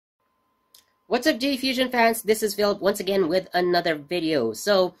What's up, J-Fusion fans? This is Philip once again with another video.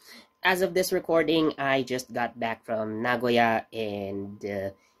 So, as of this recording, I just got back from Nagoya, and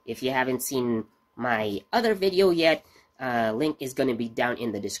if you haven't seen my other video yet, link is going to be down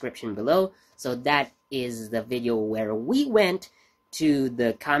in the description below. So that is the video where we went to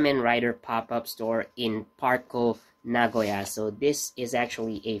the Kamen Rider pop-up store in Parko, Nagoya. So this is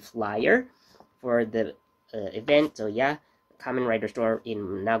actually a flyer for the event. So yeah, Kamen Rider Store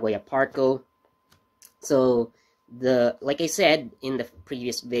in Nagoya, Parko. So like I said in the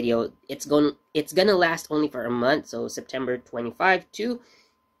previous video, it's gonna last only for a month. So September 25 to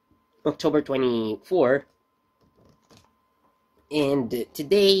October 24. And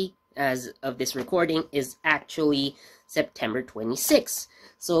today, as of this recording, is actually September 26.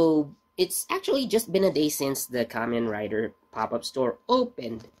 So it's actually just been a day since the Kamen Rider pop-up store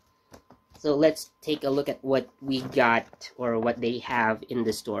opened. So let's take a look at what we got, or what they have in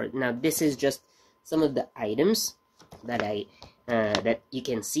the store. Now this is just some of the items that that you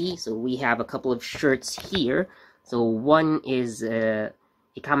can see. So we have a couple of shirts here. So one is a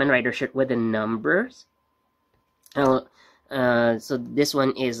Kamen Rider shirt with the numbers. So this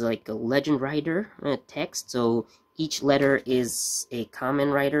one is like a Legend Rider text. So each letter is a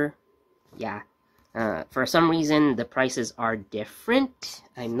Kamen Rider. Yeah. For some reason, the prices are different.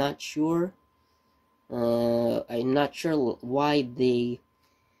 I'm not sure. I'm not sure why they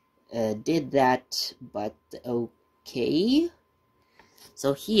did that, but okay.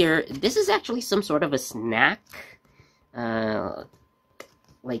 So here, this is actually some sort of a snack,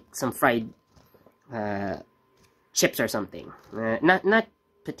 like some fried chips or something. Not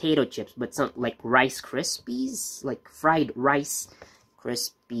potato chips, but some like Rice Krispies, like fried Rice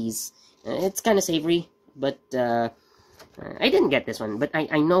Krispies. It's kind of savory, but I didn't get this one, but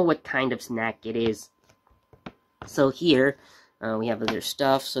I know what kind of snack it is. So here we have other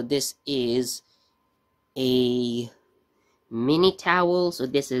stuff. So this is a mini towel. So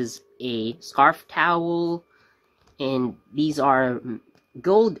this is a scarf towel, and these are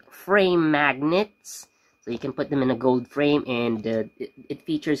gold frame magnets. So you can put them in a gold frame, and it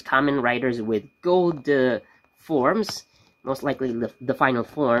features Kamen Riders with gold forms, most likely the final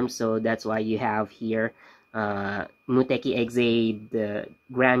form. So that's why you have here Muteki Exe, the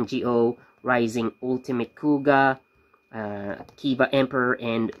Grand Geo, Rising Ultimate Kuga, Kiba Emperor,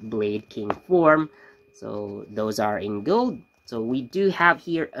 and Blade King form. So those are in gold. So we do have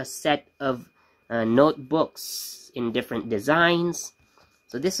here a set of notebooks in different designs.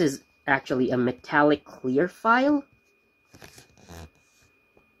 So this is actually a metallic clear file.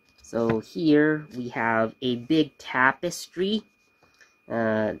 So here we have a big tapestry,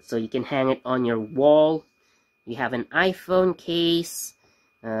 so you can hang it on your wall. You have an iPhone case.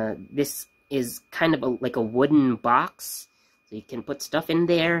 This is kind of like a wooden box, so you can put stuff in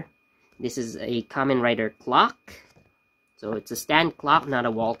there. This is a Kamen Rider clock. So it's a stand clock, not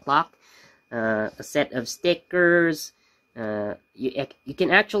a wall clock. A set of stickers. You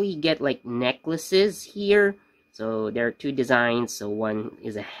can actually get like necklaces here. So there are two designs. So one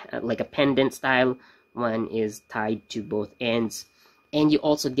is like a pendant style, one is tied to both ends, and you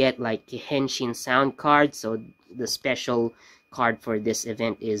also get like a Henshin sound card. So the special card for this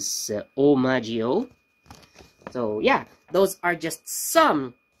event is Omagio. So yeah, those are just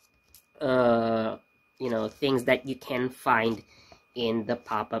some you know, things that you can find in the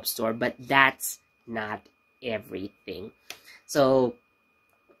pop-up store, but that's not everything. So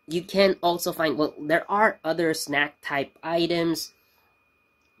you can also find, well, there are other snack type items.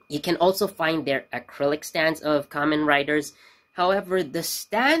 You can also find their acrylic stands of Kamen Riders. However, the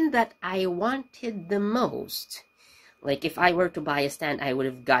stand that I wanted the most, like if I were to buy a stand, I would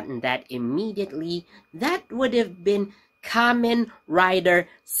have gotten that immediately. That would have been Kamen Rider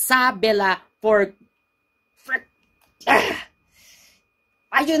Sabela for frick.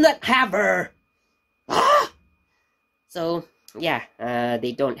 I do not have her. So yeah,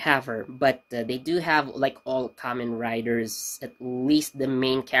 they don't have her, but they do have like all Kamen Riders, at least the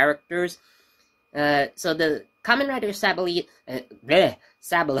main characters. So the Kamen Rider Sabela,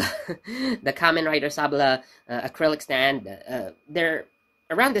 the Kamen Rider Sabela acrylic stand, they're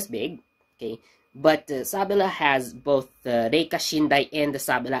around this big, okay? But Sabela has both the Reika Shindai and the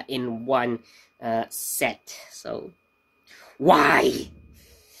Sabela in one set. So why?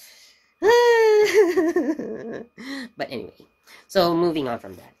 But anyway, so moving on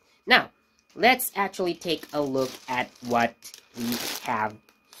from that. Now, let's actually take a look at what we have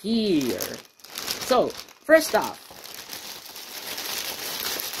here. So, first off,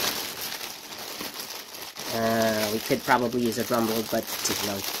 we could probably use a drum roll, but you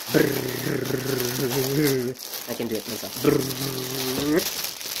know, I can do it myself.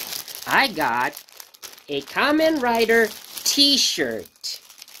 I got a Kamen Rider t-shirt.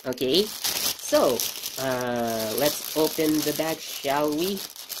 Okay, so let's open the bag, shall we?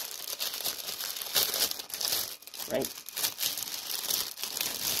 Right.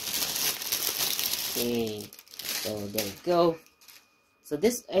 Okay, so there we go. So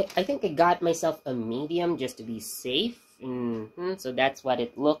this, I think I got myself a medium just to be safe. So that's what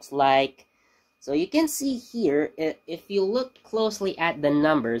it looks like. So you can see here, if you look closely at the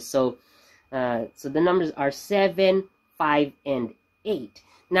numbers, so the numbers are 7, 5, and 8.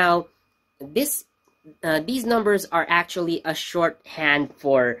 Now, these numbers are actually a shorthand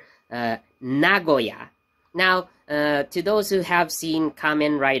for Nagoya. Now, to those who have seen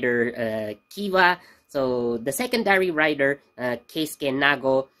Kamen Rider Kiwa, so the secondary rider, Keisuke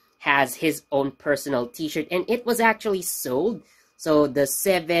Nago, has his own personal t-shirt, and it was actually sold. So the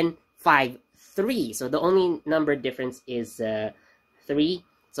 753. So the only number difference is 3.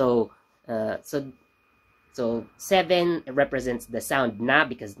 So 7 represents the sound na,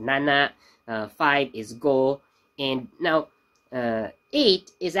 because nana. 5 is go, and now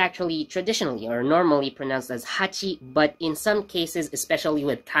 8 is actually traditionally or normally pronounced as hachi, but in some cases, especially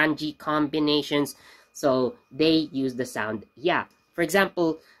with kanji combinations, so they use the sound ya. For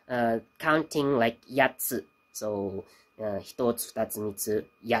example, counting like yatsu, so hitotsu, futatsu, mitsu,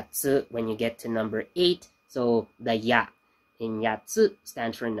 yatsu, when you get to number 8, so the ya in yatsu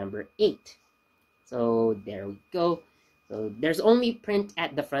stands for number 8. So there we go. So there's only print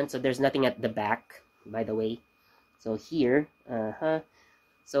at the front, so there's nothing at the back, by the way. So here,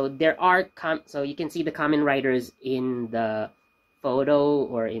 so there are, so you can see the Kamen Riders in the photo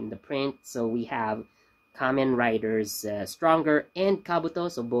or in the print. So we have Kamen Riders Stronger and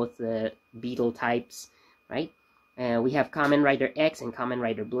Kabuto, so both beetle types, right? We have Kamen Rider X and Kamen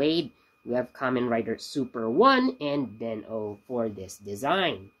Rider Blade. We have Kamen Rider Super 1 and Ben O for this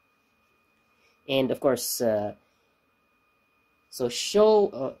design. And of course, so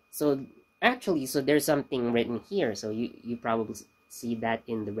actually, so there's something written here. So you probably see that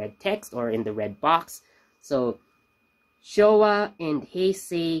in the red text or in the red box. So Showa and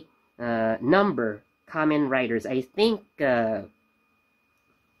Heisei number Kamen Riders. I think they're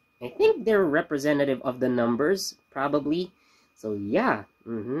representative of the numbers, probably. So yeah,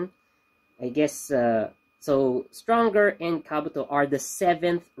 I guess so. Stronger and Kabuto are the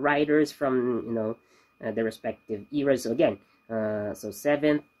 7th riders from the respective eras. So again, so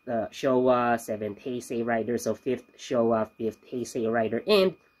 7th Showa, 7th Heisei rider, so 5th Showa, 5th Heisei rider,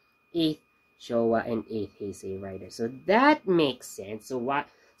 and 8th Showa and 8th Heisei rider. So that makes sense.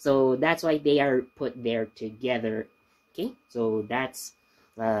 So that's why they are put there together. Okay, so that's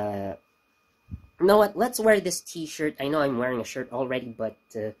you know what? Let's wear this t-shirt. I know I'm wearing a shirt already, but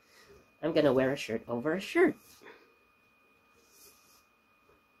I'm gonna wear a shirt over a shirt.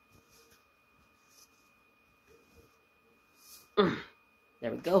 There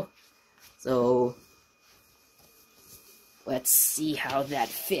we go. So let's see how that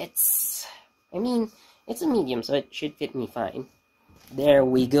fits. I mean, it's a medium, so it should fit me fine. There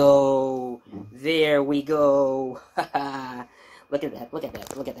we go. There we go. Look at that. Look at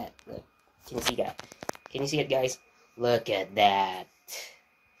that. Look at that. Look. Can you see that? Can you see it, guys? Look at that.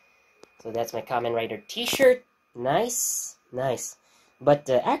 So that's my Kamen Rider t-shirt. Nice. Nice. But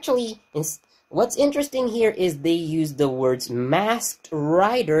actually, what's interesting here is they use the words Masked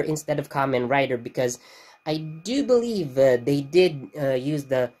Rider instead of Kamen Rider, because I do believe they did use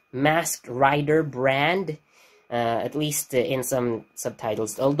the Masked Rider brand, at least in some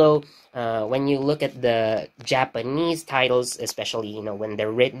subtitles. Although, when you look at the Japanese titles, especially, when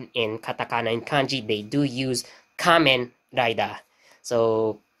they're written in katakana and kanji, they do use Kamen Rider.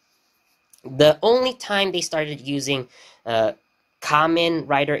 So, the only time they started using Kamen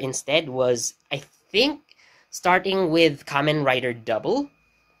Rider instead was, I think, starting with Kamen Rider Double.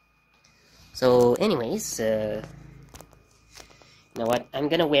 So, anyways, you know what? I'm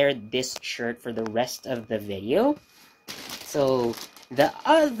gonna wear this shirt for the rest of the video. So, the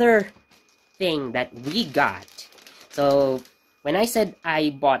other thing that we got. So, when I said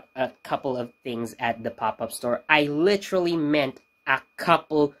I bought a couple of things at the pop-up store, I literally meant a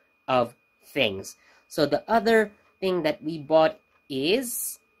couple of things. So, the other thing that we bought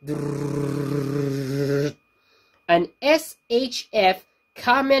is an SHF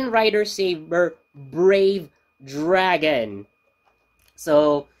Kamen Rider Saber Brave Dragon.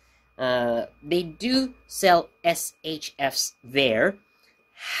 So, they do sell SHFs there.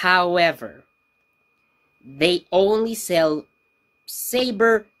 However, they only sell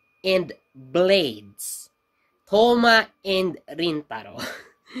Saber and Blades. Toma and Rintaro.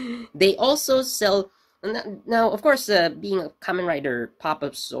 They also sell Now, of course, being a Kamen Rider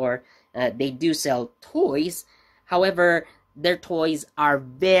pop-up store, they do sell toys. However, their toys are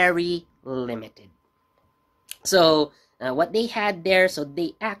very limited. So, what they had there, so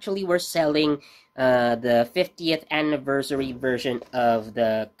they actually were selling the 50th anniversary version of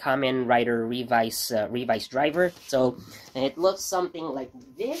the Kamen Rider Revice driver. So, it looks something like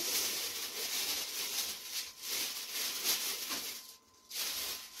this.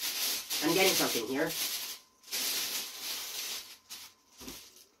 I'm getting something here.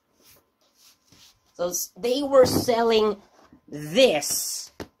 So they were selling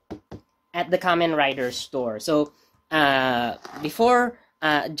this at the Kamen Rider store. So before,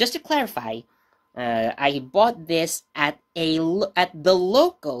 just to clarify, I bought this at the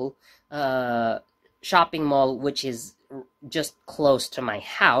local shopping mall, which is just close to my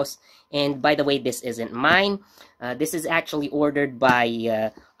house. And by the way, this isn't mine. This is actually ordered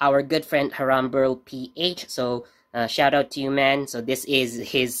by our good friend Haramburl PH. So shout out to you, man. So this is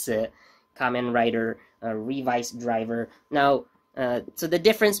his Kamen Rider Revice driver. Now, so the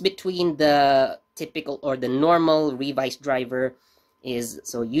difference between the typical or the normal Revice driver is,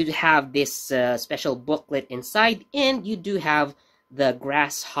 so you have this special booklet inside, and you do have the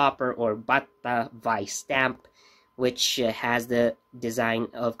grasshopper or Bata Vice stamp, which has the design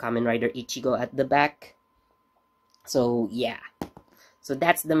of Kamen Rider Ichigo at the back. So yeah, so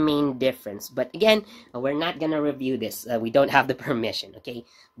that's the main difference. But again, we're not gonna review this. We don't have the permission, okay?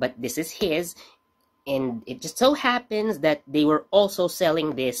 But this is his, and it just so happens that they were also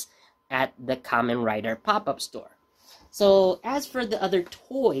selling this at the Kamen Rider pop-up store. So as for the other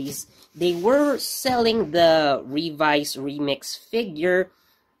toys, they were selling the Revice Remix figure,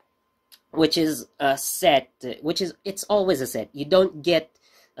 which is a set, it's always a set. You don't get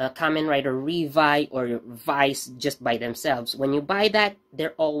Kamen Rider Revice or Vice just by themselves. When you buy that,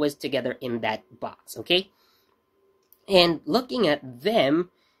 they're always together in that box, okay? And looking at them,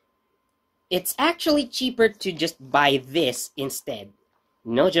 it's actually cheaper to just buy this instead.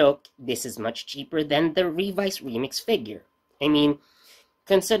 No joke, this is much cheaper than the Revice Remix figure. I mean,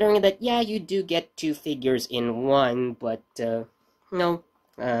 considering that, yeah, you do get two figures in one, but, no,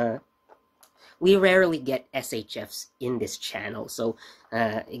 we rarely get SHFs in this channel, so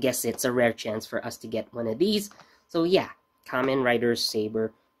I guess it's a rare chance for us to get one of these. So yeah, Kamen Rider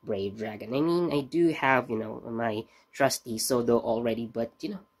Saber Brave Dragon. I mean, I do have, you know, my trusty Sodo already, but,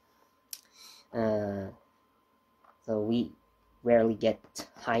 you know, so we rarely get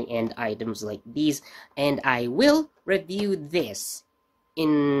high-end items like these, and I will review this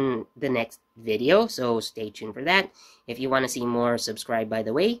in the next video, so stay tuned for that. If you want to see more, subscribe, by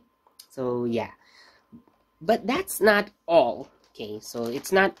the way. So yeah, but that's not all, okay? So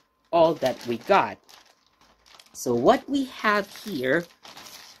it's not all that we got. So what we have here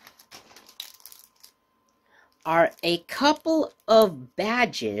are a couple of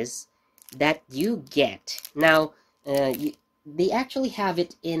badges that you get. Now, they actually have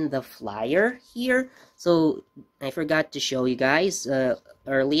it in the flyer here. So I forgot to show you guys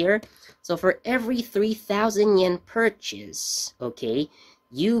earlier. So for every 3,000 yen purchase, okay,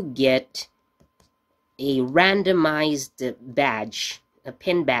 you get a randomized badge, a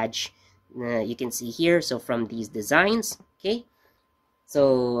pin badge. You can see here. So from these designs, okay.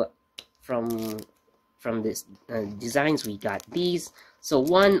 So from this designs, we got these. So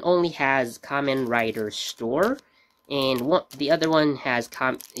one only has Kamen Rider Store, and the other one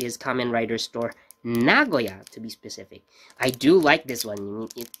is Kamen Rider Store Nagoya, to be specific. I do like this one.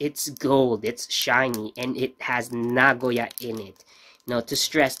 It's gold, it's shiny, and it has Nagoya in it. You know, to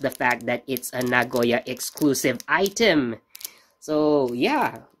stress the fact that it's a Nagoya exclusive item. So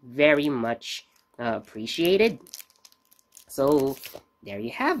yeah, very much appreciated. So there you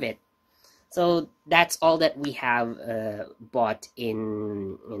have it. So that's all that we have bought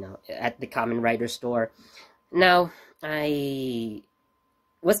in, you know, at the Kamen Rider store. Now, I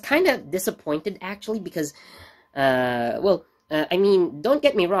was kind of disappointed actually because, well, I mean, don't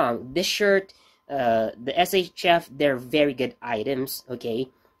get me wrong, this shirt, the SHF, they're very good items, okay?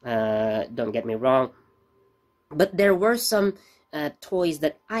 Don't get me wrong. But there were some toys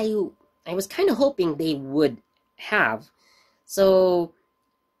that I was kind of hoping they would have. So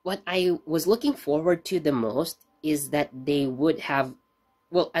what I was looking forward to the most is that they would have,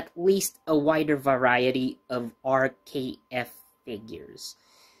 well, at least a wider variety of RKF figures.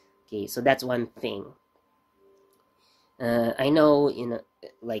 Okay, so that's one thing. I know, you know,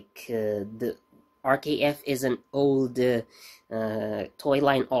 like, the RKF is an old toy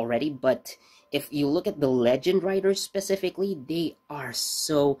line already, but if you look at the Legend Riders specifically, they are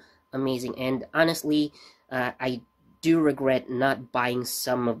so amazing. And honestly, I do regret not buying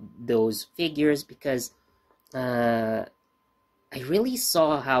some of those figures because I really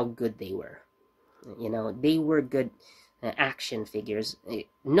saw how good they were. You know, they were good action figures.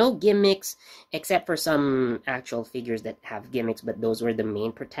 No gimmicks, except for some actual figures that have gimmicks, but those were the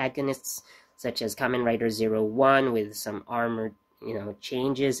main protagonists, such as Kamen Rider 01 with some armor, you know,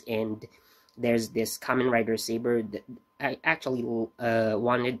 changes, and there's this Kamen Rider Saber that I actually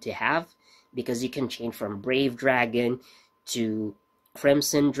wanted to have, because you can change from Brave Dragon to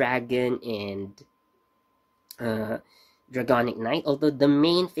Crimson Dragon and Dragonic Knight, although the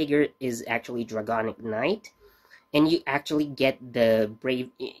main figure is actually Dragonic Knight, and you actually get the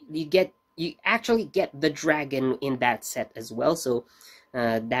you actually get the dragon in that set as well. So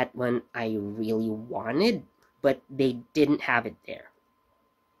that one I really wanted, but they didn't have it there.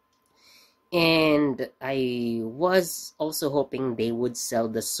 And I was also hoping they would sell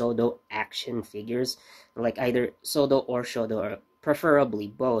the Sodo action figures, like either Sodo or Shodo, or preferably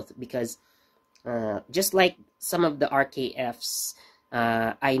both, because just like some of the RKFs,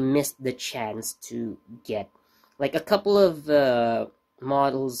 I missed the chance to get like a couple of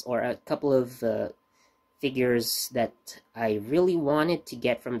models or a couple of figures that I really wanted to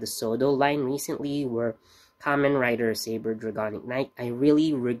get from the Sodo line recently were Kamen Rider Saber Dragonic Knight. I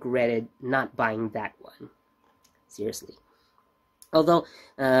really regretted not buying that one. Seriously. Although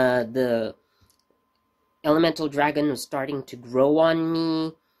the Elemental Dragon was starting to grow on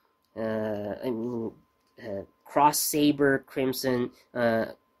me. I mean, Cross Saber Crimson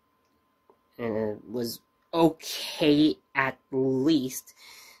was okay at least,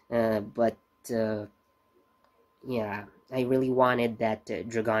 but yeah, I really wanted that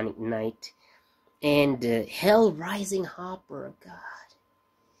Dragonic Knight. And Hell Rising Hopper,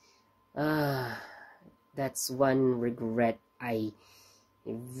 God. That's one regret I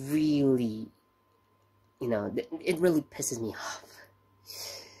really, you know, it really pisses me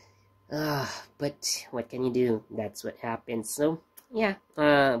off. But what can you do? That's what happens. So, yeah,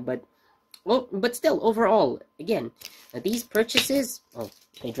 but still, overall, again, these purchases, oh,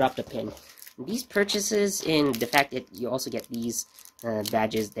 I dropped a pin. These purchases, and the fact that you also get these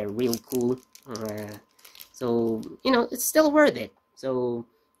badges, they're really cool. So, you know, it's still worth it. So,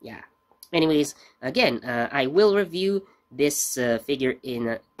 yeah. Anyways, again, I will review this figure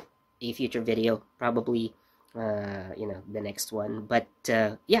in a future video, probably, you know, the next one. But,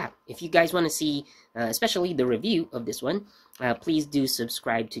 yeah, if you guys want to see, especially the review of this one, please do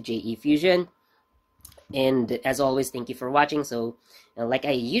subscribe to JE Fusion. And as always, thank you for watching. So, like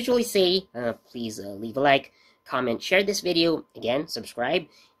I usually say, please leave a like, comment, share this video, again, subscribe,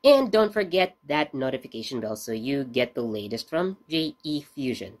 and don't forget that notification bell so you get the latest from JE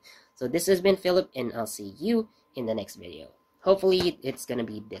Fusion. So this has been Philip, and I'll see you in the next video. Hopefully, it's gonna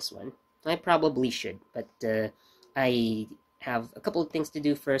be this one. I probably should, but I have a couple of things to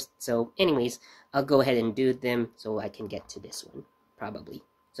do first. So anyways, I'll go ahead and do them so I can get to this one, probably.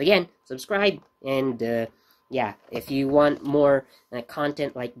 So again, subscribe, and yeah, if you want more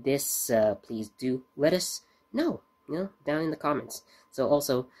content like this, please do let us know, you know, down in the comments. So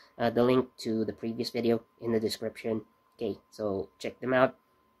also, the link to the previous video in the description. Okay, so check them out.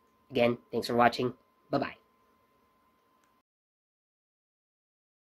 Again, thanks for watching. Bye-bye.